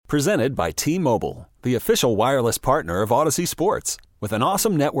Presented by T-Mobile, the official wireless partner of Odyssey Sports. With an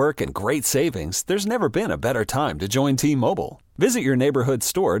awesome network and great savings, there's never been a better time to join T-Mobile. Visit your neighborhood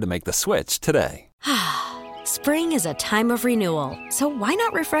store to make the switch today. Spring is a time of renewal, so why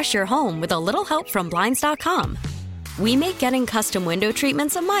not refresh your home with a little help from Blinds.com? We make getting custom window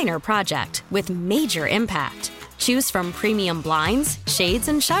treatments a minor project with major impact. Choose from premium blinds, shades,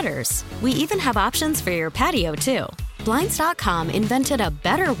 and shutters. We even have options for your patio, too. Blinds.com invented a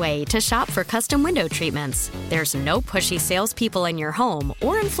better way to shop for custom window treatments. There's no pushy salespeople in your home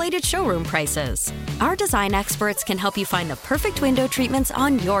or inflated showroom prices. Our design experts can help you find the perfect window treatments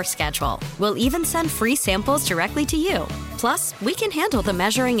on your schedule. We'll even send free samples directly to you. Plus, we can handle the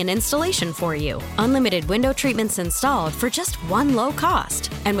measuring and installation for you. Unlimited window treatments installed for just one low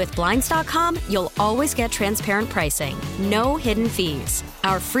cost. And with Blinds.com, you'll always get transparent pricing. No hidden fees.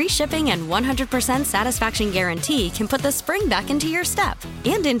 Our free shipping and 100% satisfaction guarantee can put the spring back into your step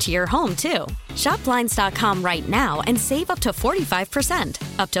and into your home, too. Shop Blinds.com right now and save up to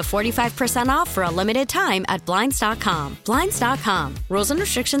 45%. Up to 45% off for a limited time at Blinds.com. Blinds.com. Rules and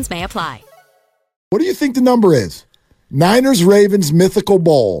restrictions may apply. What do you think the number is? Niners-Ravens Mythical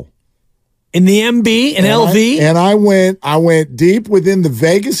Bowl. In the MB, in LV? I went deep within the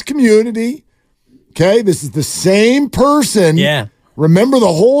Vegas community. Okay, this is the same person. Yeah. Remember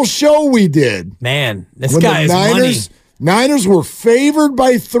the whole show we did. Man, this guy is money. Niners were favored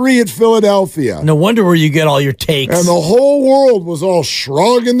by 3 at Philadelphia. No wonder where you get all your takes. And the whole world was all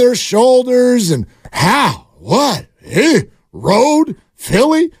shrugging their shoulders and how? What? Road?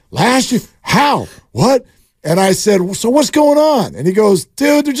 Philly? Last year? How? What? And I said, so what's going on? And he goes,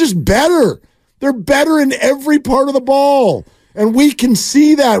 dude, they're just better. They're better in every part of the ball. And we can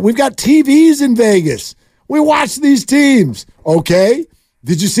see that. We've got TVs in Vegas. We watch these teams. Okay.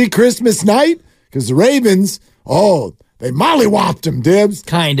 Did you see Christmas night? Because the Ravens, they mollywopped them, Dibs.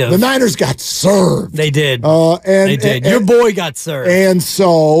 Kind of. The Niners got served. They did. They did. Your boy got served. And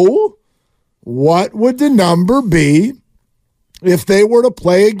so what would the number be if they were to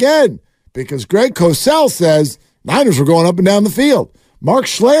play again? Because Greg Cosell says Niners were going up and down the field. Mark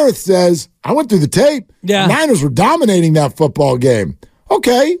Schlereth says, I went through the tape. Yeah. Niners were dominating that football game.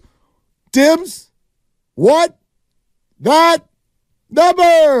 Okay. Dibs, what? That number.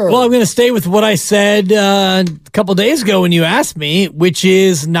 Well, I'm going to stay with what I said a couple days ago when you asked me, which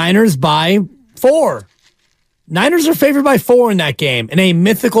is Niners by 4. Niners are favored by 4 in that game in a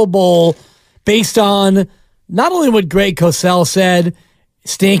mythical bowl based on not only what Greg Cosell said,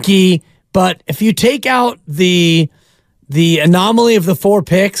 stinky, but if you take out the anomaly of the 4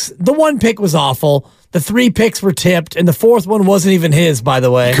 picks, the 1 pick was awful. The 3 picks were tipped, and the 4th one wasn't even his, by the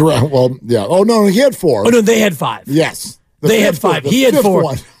way. Correct. Well, yeah. Oh, no, he had 4. Oh, no, they had 5. Yes. They had 5. He had 4.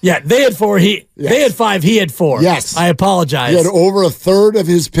 One. Yeah, they had 4. They had 5. He had 4. Yes. I apologize. He had over a third of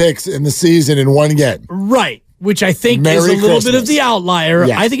his picks in the season in one game. Right. Which I think Merry is a little Christmas. bit of the outlier.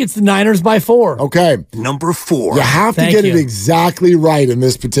 Yes. I think it's the Niners by 4. Okay. Number 4. You have to get it exactly right in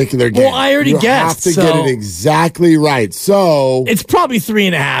this particular game. Well, I already guessed. You have to get it exactly right. So it's probably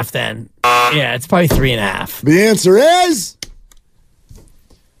 3.5 then. Yeah, it's probably 3.5. The answer is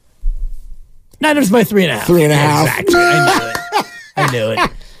Niners by 3.5. 3.5. Exactly. I knew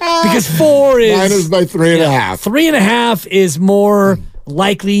it. Because 4 is Niners by 3.5. 3.5 is more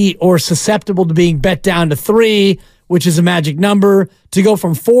likely or susceptible to being bet down to 3, which is a magic number. To go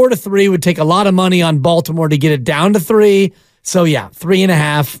from 4 to 3 would take a lot of money on Baltimore to get it down to 3. So yeah,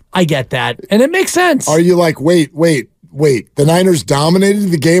 3.5. I get that. And it makes sense. Are you like, wait. The Niners dominated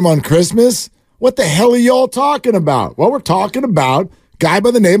the game on Christmas? What the hell are y'all talking about? Well, we're talking about a guy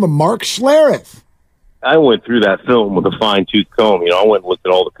by the name of Mark Schlereth. I went through that film with a fine-tooth comb. I went and looked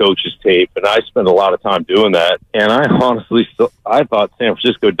at all the coaches' tape, and I spent a lot of time doing that. And I honestly I thought San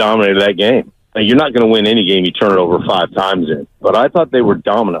Francisco dominated that game. Now, you're not going to win any game you turn it over 5 times in. But I thought they were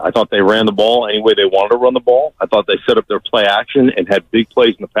dominant. I thought they ran the ball any way they wanted to run the ball. I thought they set up their play action and had big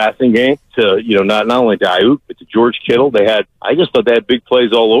plays in the passing game to, not only to Ayuk, but to George Kittle. I just thought they had big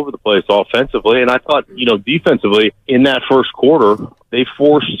plays all over the place offensively. And I thought, defensively in that first quarter, they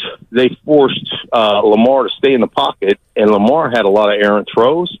forced Lamar to stay in the pocket, and Lamar had a lot of errant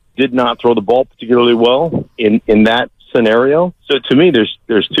throws, did not throw the ball particularly well in that scenario. So to me, there's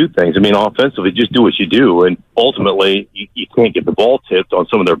 2 things. Offensively, just do what you do, and ultimately, you can't get the ball tipped on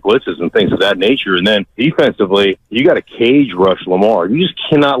some of their blitzes and things of that nature. And then defensively, you got to cage rush Lamar. You just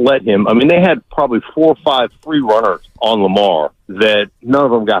cannot let him. They had probably 4 or 5 free runners on Lamar that none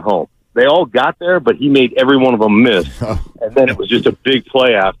of them got home. They all got there, but he made every one of them miss. And then it was just a big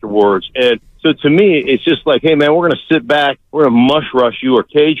play afterwards. And So to me, it's just like, hey, man, we're going to sit back, we're going to mush rush you or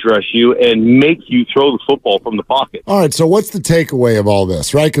cage rush you and make you throw the football from the pocket. All right, so what's the takeaway of all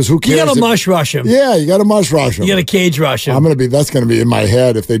this, right? Because who cares? You got to mush rush him. Yeah, you got to mush rush him. You got to cage rush him. That's going to be in my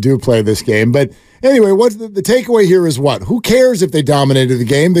head if they do play this game. But anyway, what's the takeaway here is what? Who cares if they dominated the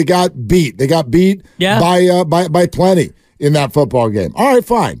game? They got beat. They got beat by plenty in that football game. All right,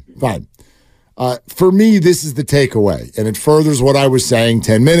 fine. For me, this is the takeaway, and it furthers what I was saying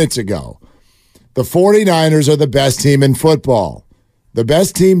 10 minutes ago. The 49ers are the best team in football. The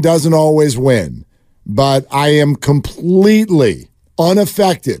best team doesn't always win, but I am completely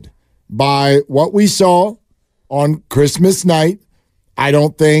unaffected by what we saw on Christmas night. I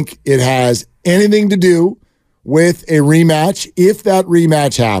don't think it has anything to do with a rematch. If that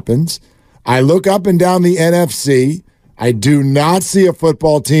rematch happens, I look up and down the NFC. I do not see a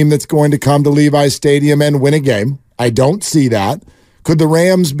football team that's going to come to Levi's Stadium and win a game. I don't see that. Could the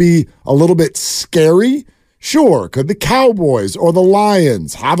Rams be a little bit scary? Sure. Could the Cowboys or the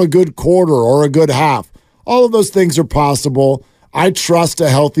Lions have a good quarter or a good half? All of those things are possible. I trust a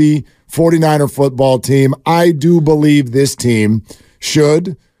healthy 49er football team. I do believe this team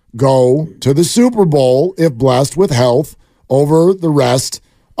should go to the Super Bowl if blessed with health over the rest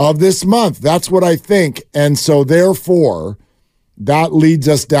of this month. That's what I think. And so therefore, that leads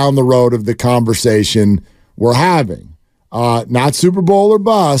us down the road of the conversation we're having. Not Super Bowl or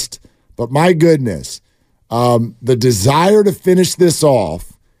bust, but my goodness, the desire to finish this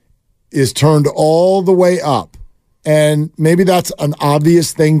off is turned all the way up. And maybe that's an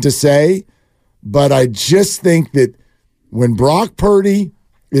obvious thing to say, but I just think that when Brock Purdy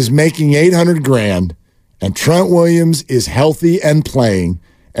is making $800,000 and Trent Williams is healthy and playing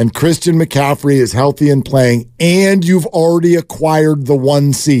and Christian McCaffrey is healthy and playing and you've already acquired the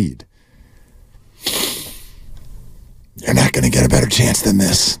 1 seed, you're not going to get a better chance than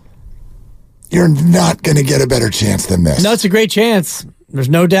this. You're not going to get a better chance than this. No, it's a great chance. There's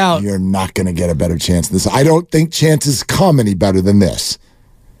no doubt. You're not going to get a better chance than this. I don't think chances come any better than this.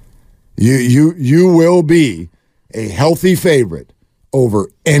 You will be a healthy favorite over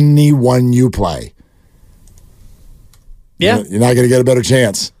anyone you play. Yeah. You're not going to get a better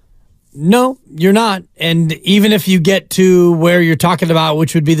chance. No, you're not. And even if you get to where you're talking about,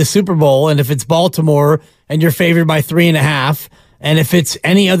 which would be the Super Bowl, and if it's Baltimore and you're favored by 3.5, and if it's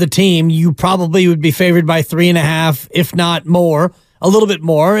any other team, you probably would be favored by 3.5, if not more, a little bit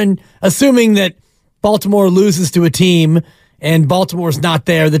more. And assuming that Baltimore loses to a team and Baltimore's not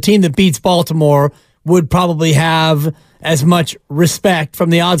there, the team that beats Baltimore would probably have as much respect from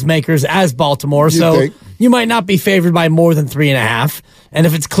the odds makers as Baltimore. You might not be favored by more than 3.5. And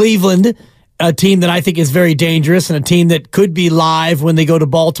if it's Cleveland, a team that I think is very dangerous and a team that could be live when they go to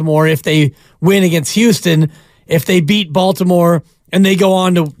Baltimore if they win against Houston, if they beat Baltimore and they go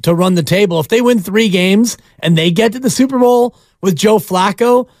on to run the table, if they win 3 games and they get to the Super Bowl with Joe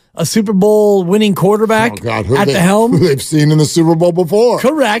Flacco, a Super Bowl winning quarterback at the helm. Who they've seen in the Super Bowl before.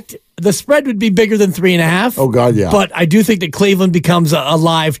 Correct. The spread would be bigger than 3.5. Oh, God, yeah. But I do think that Cleveland becomes a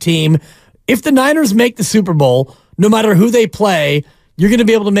live team. If the Niners make the Super Bowl, no matter who they play, you're going to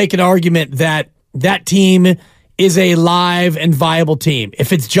be able to make an argument that that team is a live and viable team.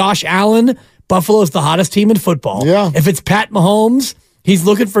 If it's Josh Allen, Buffalo's the hottest team in football. Yeah. If it's Pat Mahomes, he's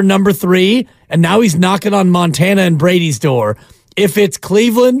looking for number 3, and now he's knocking on Montana and Brady's door. If it's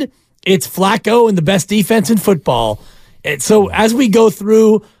Cleveland, it's Flacco and the best defense in football. And so as we go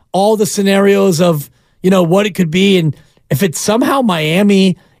through all the scenarios of, what it could be, and if it's somehow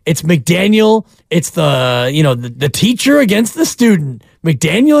Miami, it's McDaniel, it's the teacher against the student,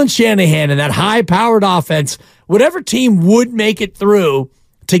 McDaniel and Shanahan and that high-powered offense, whatever team would make it through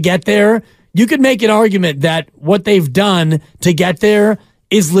to get there, you could make an argument that what they've done to get there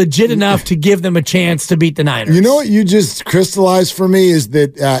is legit enough to give them a chance to beat the Niners. You know what you just crystallized for me is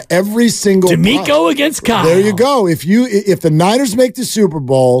that every single D'Amico against Kyle. There you go. If the Niners make the Super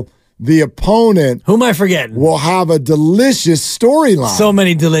Bowl, the opponent, who am I forgetting, will have a delicious storyline. So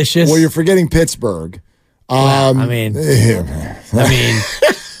many delicious. Well, you're forgetting Pittsburgh. The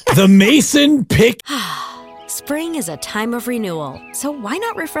Mason pick. Spring is a time of renewal, so why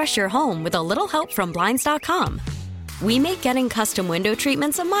not refresh your home with a little help from Blinds.com? We make getting custom window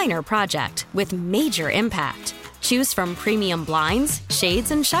treatments a minor project with major impact. Choose from premium blinds,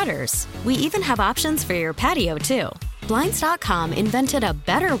 shades, and shutters. We even have options for your patio, too. Blinds.com invented a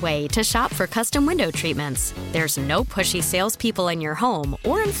better way to shop for custom window treatments. There's no pushy salespeople in your home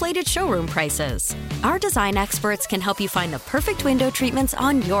or inflated showroom prices. Our design experts can help you find the perfect window treatments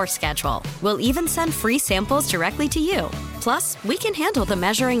on your schedule. We'll even send free samples directly to you. Plus, we can handle the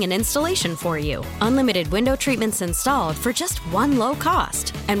measuring and installation for you. Unlimited window treatments installed for just one low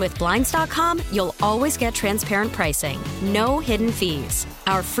cost. And with Blinds.com, you'll always get transparent pricing. No hidden fees.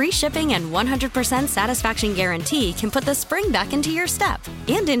 Our free shipping and 100% satisfaction guarantee can put the spring back into your step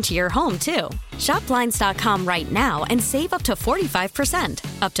and into your home, too. Shop Blinds.com right now and save up to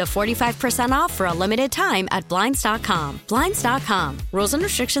 45%. Up to 45% off for a limited time at Blinds.com. Blinds.com. Rules and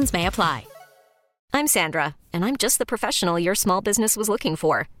restrictions may apply. I'm Sandra, and I'm just the professional your small business was looking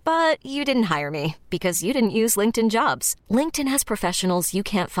for. But you didn't hire me because you didn't use LinkedIn Jobs. LinkedIn has professionals you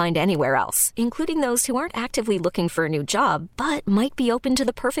can't find anywhere else, including those who aren't actively looking for a new job, but might be open to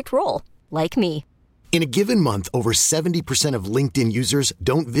the perfect role, like me. In a given month, over 70% of LinkedIn users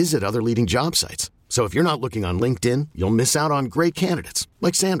don't visit other leading job sites. So if you're not looking on LinkedIn, you'll miss out on great candidates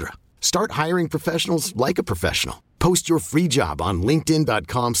like Sandra. Start hiring professionals like a professional. Post your free job on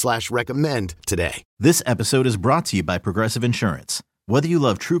linkedin.com/recommend today. This episode is brought to you by Progressive Insurance. Whether you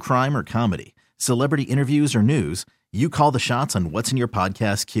love true crime or comedy, celebrity interviews or news, you call the shots on what's in your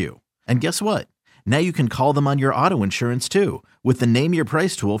podcast queue. And guess what? Now you can call them on your auto insurance too with the Name Your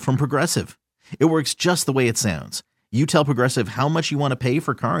Price tool from Progressive. It works just the way it sounds. You tell Progressive how much you want to pay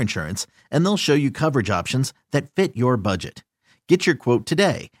for car insurance, and they'll show you coverage options that fit your budget. Get your quote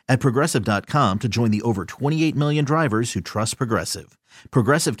today at Progressive.com to join the over 28 million drivers who trust Progressive.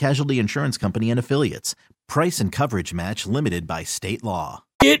 Progressive Casualty Insurance Company and Affiliates. Price and coverage match limited by state law.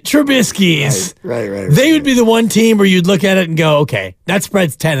 Get Trubisky's. Right. They would be the one team where you'd look at it and go, okay, that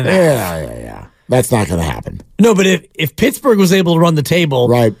spread's 10.5. Yeah. That's not going to happen. No, but if Pittsburgh was able to run the table,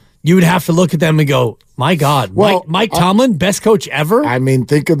 right, you would have to look at them and go, my God, well, Mike Tomlin, best coach ever? I mean,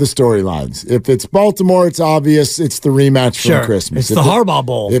 think of the storylines. If it's Baltimore, it's obvious it's the rematch from Christmas. It's the Harbaugh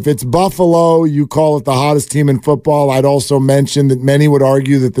Bowl. If it's Buffalo, you call it the hottest team in football. I'd also mention that many would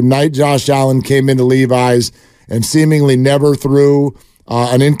argue that the night Josh Allen came into Levi's and seemingly never threw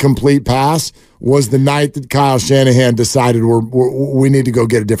an incomplete pass was the night that Kyle Shanahan decided we need to go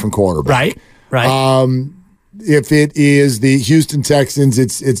get a different quarterback. Right. If it is the Houston Texans,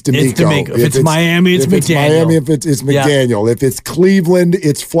 it's DeMeco. If it's Miami, it's McDaniel. It's Miami, if it's McDaniel. Yeah. If it's Cleveland,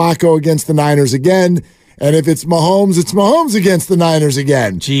 it's Flacco against the Niners again. And if it's Mahomes against the Niners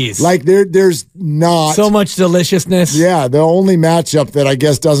again. Jeez. Like there's not so much deliciousness. Yeah, the only matchup that I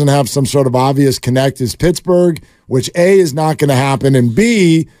guess doesn't have some sort of obvious connect is Pittsburgh, which A, is not going to happen, and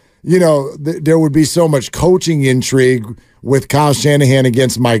B, there would be so much coaching intrigue with Kyle Shanahan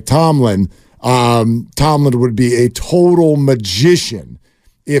against Mike Tomlin. Tomlin would be a total magician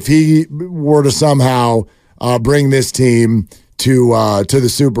if he were to somehow bring this team to the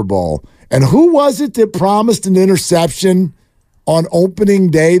Super Bowl. And who was it that promised an interception on opening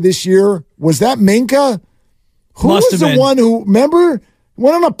day this year? Was that Minka? Who was the one who, remember,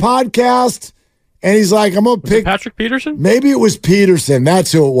 went on a podcast and he's like, I'm going to pick Patrick Peterson? Maybe it was Peterson.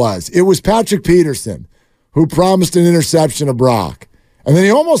 That's who it was. It was Patrick Peterson who promised an interception of Brock. And then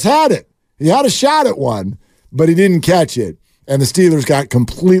he almost had it. He had a shot at one, but he didn't catch it. And the Steelers got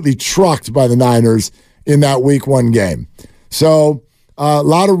completely trucked by the Niners in that Week 1 game. So a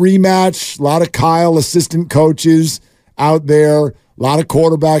lot of rematch, a lot of Kyle assistant coaches out there, a lot of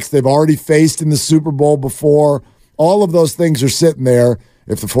quarterbacks they've already faced in the Super Bowl before. All of those things are sitting there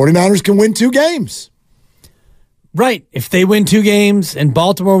if the 49ers can win 2 games. Right. If they win 2 games and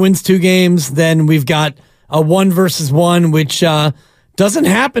Baltimore wins 2 games, then we've got a 1-versus-1, which doesn't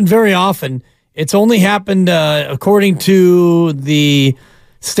happen very often. It's only happened, according to the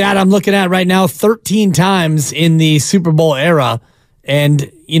stat I'm looking at right now, 13 times in the Super Bowl era.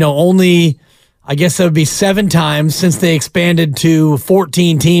 And, only, I guess that would be 7 times since they expanded to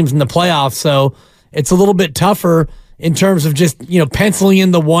 14 teams in the playoffs. So it's a little bit tougher in terms of just, penciling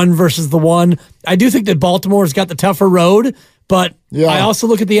in the 1-versus-1. I do think that Baltimore's got the tougher road, but I also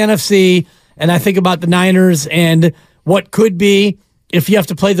look at the NFC and I think about the Niners and what could be if you have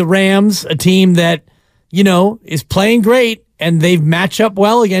to play the Rams, a team that, is playing great and they've matched up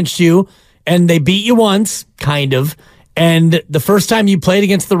well against you and they beat you once, kind of. And the first time you played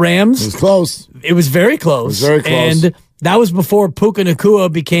against the Rams, it was close. It was very close. And that was before Puka Nacua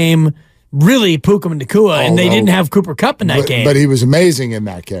became really Puka Nacua, and they didn't have Cooper Kupp in that game. But he was amazing in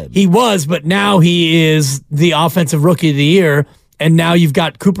that game. He was, but now he is the offensive rookie of the year, and now you've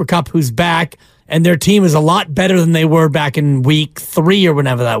got Cooper Kupp who's back, and their team is a lot better than they were back in Week 3 or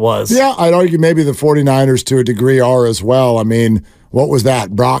whenever that was. Yeah, I'd argue maybe the 49ers to a degree are as well. I mean, what was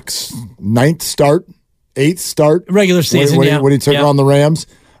that? Brock's 9th start? 8th start? Regular season, when he took on the Rams.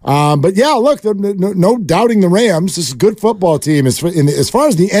 But yeah, look, no doubting the Rams. This is a good football team. As far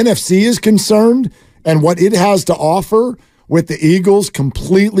as the NFC is concerned and what it has to offer with the Eagles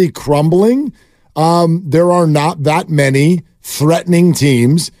completely crumbling, there are not that many threatening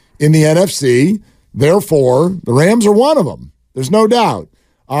teams in the NFC. Therefore, the Rams are one of them. There's no doubt.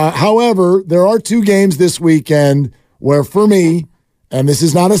 However, there are two games this weekend where, for me, and this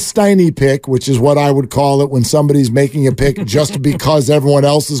is not a Steiny pick, which is what I would call it when somebody's making a pick just because everyone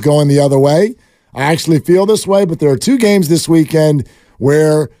else is going the other way. I actually feel this way, but there are two games this weekend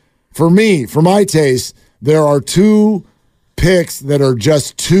where, for me, for my taste, there are two picks that are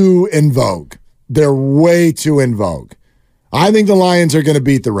just too in vogue. They're way too in vogue. I think the Lions are going to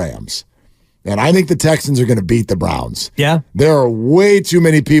beat the Rams. And I think the Texans are going to beat the Browns. Yeah. There are way too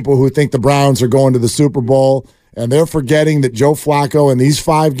many people who think the Browns are going to the Super Bowl, and they're forgetting that Joe Flacco in these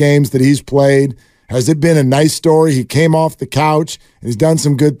 5 games that he's played, has it been a nice story? He came off the couch, and he's done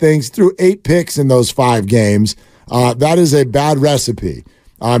some good things. He threw 8 picks in those 5 games. That is a bad recipe.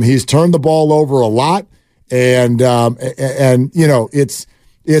 He's turned the ball over a lot, and you know, it's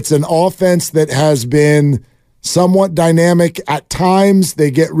an offense that has been somewhat dynamic at times.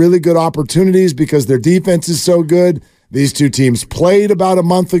 They get really good opportunities because their defense is so good. These two teams played about a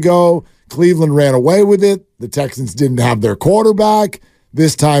month ago. Cleveland ran away with it. The Texans didn't have their quarterback.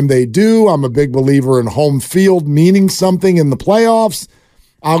 This time they do. I'm a big believer in home field meaning something in the playoffs.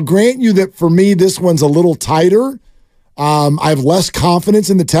 I'll grant you that for me, this one's a little tighter. I have less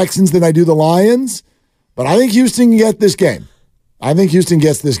confidence in the Texans than I do the Lions, but I think Houston can get this game. I think Houston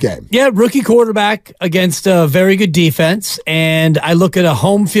gets this game. Yeah, rookie quarterback against a very good defense, and I look at a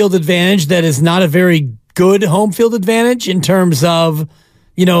home field advantage that is not a very good home field advantage in terms of,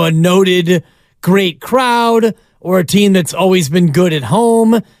 you know, a noted great crowd or a team that's always been good at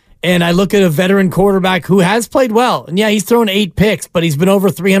home. And I look at a veteran quarterback who has played well. And yeah, he's thrown 8 picks, but he's been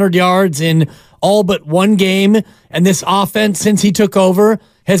over 300 yards in all but one game. And this offense, since he took over,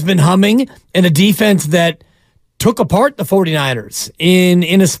 has been humming, and a defense that took apart the 49ers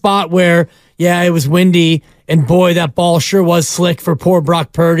in a spot where, yeah, it was windy, and boy, that ball sure was slick for poor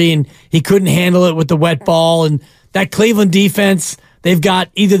Brock Purdy, and he couldn't handle it with the wet ball. And that Cleveland defense, they've got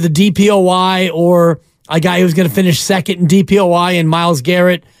either the DPOY or a guy who's going to finish second in DPOY in Myles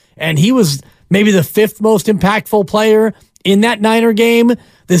Garrett, and he was maybe the 5th most impactful player in that Niner game.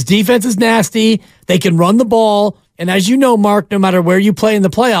 This defense is nasty. They can run the ball, and as you know, Mark, no matter where you play in the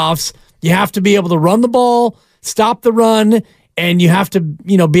playoffs, you have to be able to run the ball, stop the run, and you have to,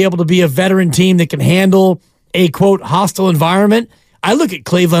 you know, be able to be a veteran team that can handle a, quote, hostile environment. I look at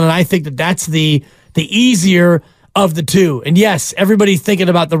Cleveland, and I think that that's the easier of the two. And yes, everybody's thinking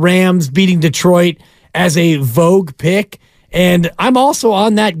about the Rams beating Detroit as a vogue pick, and I'm also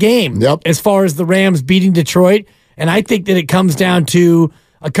on that game as far as the Rams beating Detroit, and I think that it comes down to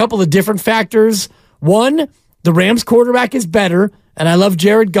a couple of different factors. One, the Rams quarterback is better, and I love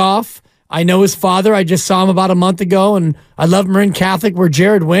Jared Goff. I know his father. I just saw him about a month ago, and I love Marin Catholic, where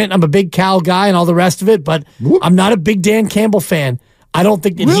Jared went. I'm a big Cal guy and all the rest of it, but I'm not a big Dan Campbell fan. I don't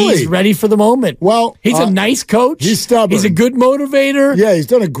think that he's ready for the moment. Well, he's a nice coach. He's stubborn. He's a good motivator. Yeah, he's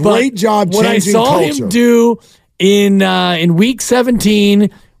done a great job changing culture. What I saw him do in week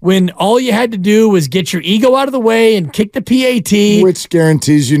 17, when all you had to do was get your ego out of the way and kick the PAT, which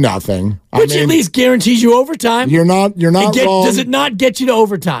guarantees you nothing. Which at least guarantees you overtime. You're not wrong. Does it not get you to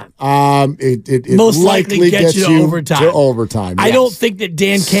overtime? It most likely gets you to overtime. Yes. I don't think that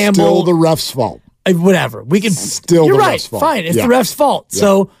Dan Campbell. Still the ref's fault. Whatever. We can still. You're the right. Ref's fault. Fine. It's the ref's fault. Yeah.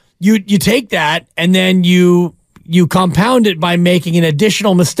 So you take that and then you compound it by making an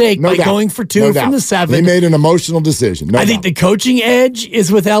additional mistake by going for 2 from the 7. They made an emotional decision. I think the coaching edge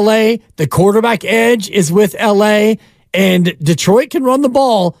is with LA. The quarterback edge is with LA. And Detroit can run the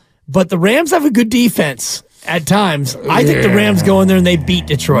ball, but the Rams have a good defense at times. I think the Rams go in there and they beat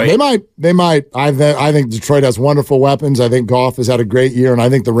Detroit. They might. I think Detroit has wonderful weapons. I think Goff has had a great year, and I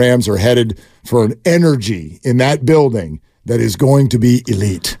think the Rams are headed for an energy in that building that is going to be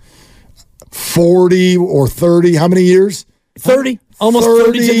elite. 40 or 30, how many years? 30. Almost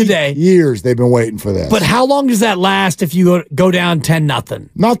 30 to the day. Years they've been waiting for this. But how long does that last if you go down 10-0?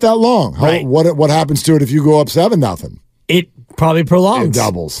 Not that long. Right. What happens to it if you go up 7-0? It probably prolongs. It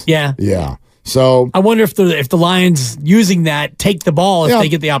doubles. Yeah. Yeah. So I wonder if the Lions using that take the ball if they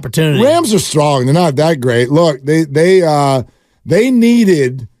get the opportunity. Rams are strong. They're not that great. Look, they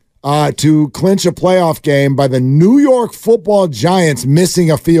needed to clinch a playoff game by the New York Football Giants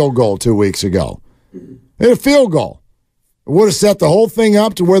missing a field goal 2 weeks ago. They had a field goal. It would have set the whole thing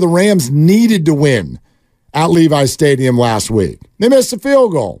up to where the Rams needed to win at Levi's Stadium last week. They missed a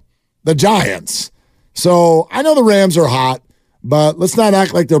field goal. The Giants. So I know the Rams are hot, but let's not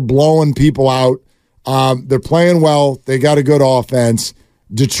act like they're blowing people out. They're playing well. They got a good offense.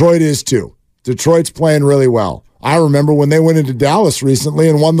 Detroit is too. Detroit's playing really well. I remember when they went into Dallas recently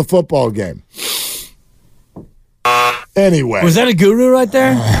and won the football game. Anyway. Was that a guru right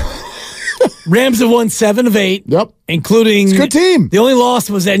there? Rams have won 7 of 8. Yep. Including. It's a good team. The only loss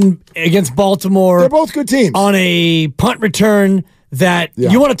was against Baltimore. They're both good teams. On a punt return that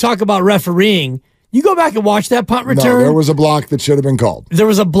you want to talk about refereeing. You go back and watch that punt return. No, there was a block that should have been called. There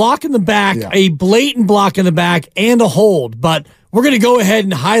was a block in the back, a blatant block in the back, and a hold. But we're going to go ahead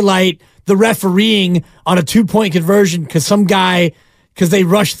and highlight the refereeing on a 2-point conversion because they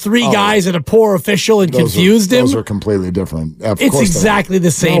rushed 3 guys at a poor official and confused him. Those are completely different. It's exactly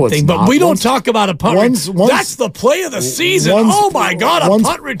the same thing, but we don't talk about a punt return. That's the play of the season. Oh, my God, a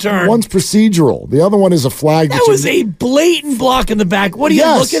punt return. One's procedural. The other one is a flag. That was a blatant block in the back. What are you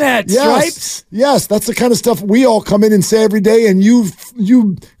looking at, Stripes? Yes, that's the kind of stuff we all come in and say every day, and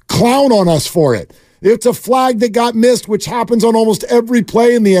you clown on us for it. It's a flag that got missed, which happens on almost every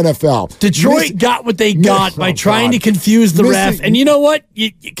play in the NFL. Detroit got what they got by trying to confuse the ref. And you know what?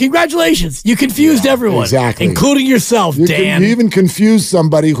 Congratulations. You confused everyone. Exactly. Including yourself, Dan. You even confused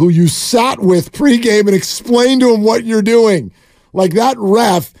somebody who you sat with pregame and explained to him what you're doing. Like, that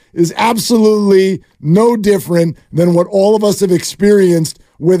ref is absolutely no different than what all of us have experienced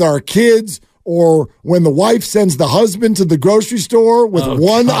with our kids, or when the wife sends the husband to the grocery store with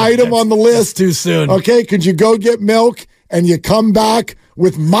item on the list. Too soon. Okay, could you go get milk and you come back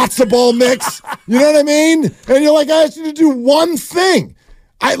with matzo ball mix? You know what I mean? And you're like, I asked you to do one thing.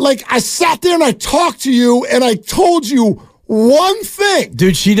 I sat there and I talked to you and I told you one thing.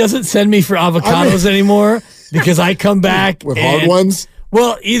 Dude, she doesn't send me for avocados anymore because I come back with hard ones.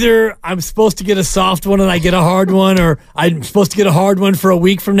 Well, either I'm supposed to get a soft one and I get a hard one, or I'm supposed to get a hard one for a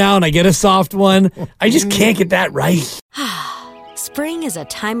week from now and I get a soft one. I just can't get that right. Spring is a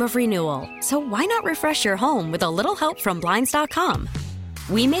time of renewal, so why not refresh your home with a little help from Blinds.com?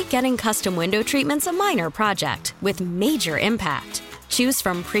 We make getting custom window treatments a minor project with major impact. Choose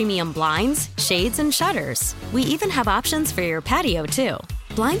from premium blinds, shades, and shutters. We even have options for your patio, too.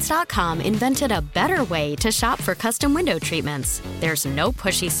 Blinds.com invented a better way to shop for custom window treatments. There's no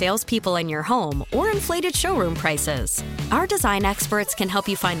pushy salespeople in your home or inflated showroom prices. Our design experts can help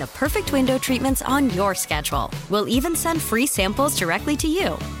you find the perfect window treatments on your schedule. We'll even send free samples directly to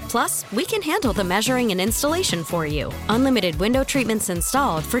you. Plus, we can handle the measuring and installation for you. Unlimited window treatments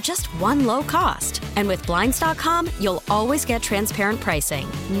installed for just one low cost. And with Blinds.com, you'll always get transparent pricing.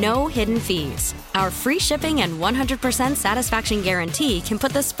 No hidden fees. Our free shipping and 100% satisfaction guarantee can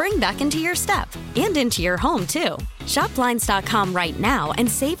put the spring back into your step and into your home, too. Shop Blinds.com right now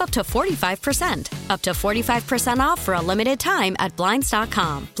and save up to 45%. Up to 45% off for a limited time at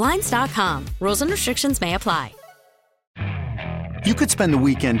Blinds.com. Blinds.com. Rules and restrictions may apply. You could spend the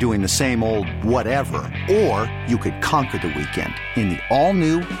weekend doing the same old whatever, or you could conquer the weekend in the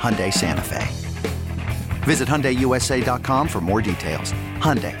all-new Hyundai Santa Fe. Visit HyundaiUSA.com for more details.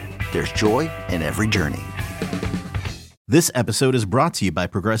 Hyundai, there's joy in every journey. This episode is brought to you by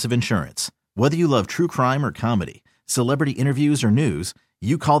Progressive Insurance. Whether you love true crime or comedy, celebrity interviews or news,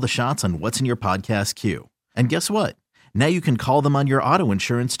 you call the shots on what's in your podcast queue. And guess what? Now you can call them on your auto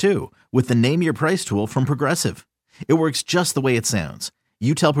insurance too with the Name Your Price tool from Progressive. It works just the way it sounds.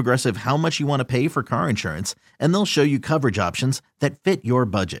 You tell Progressive how much you want to pay for car insurance, and they'll show you coverage options that fit your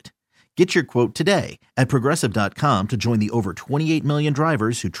budget. Get your quote today at Progressive.com to join the over 28 million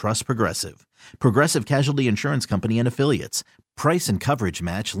drivers who trust Progressive. Progressive Casualty Insurance Company and Affiliates. Price and coverage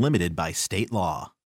match limited by state law.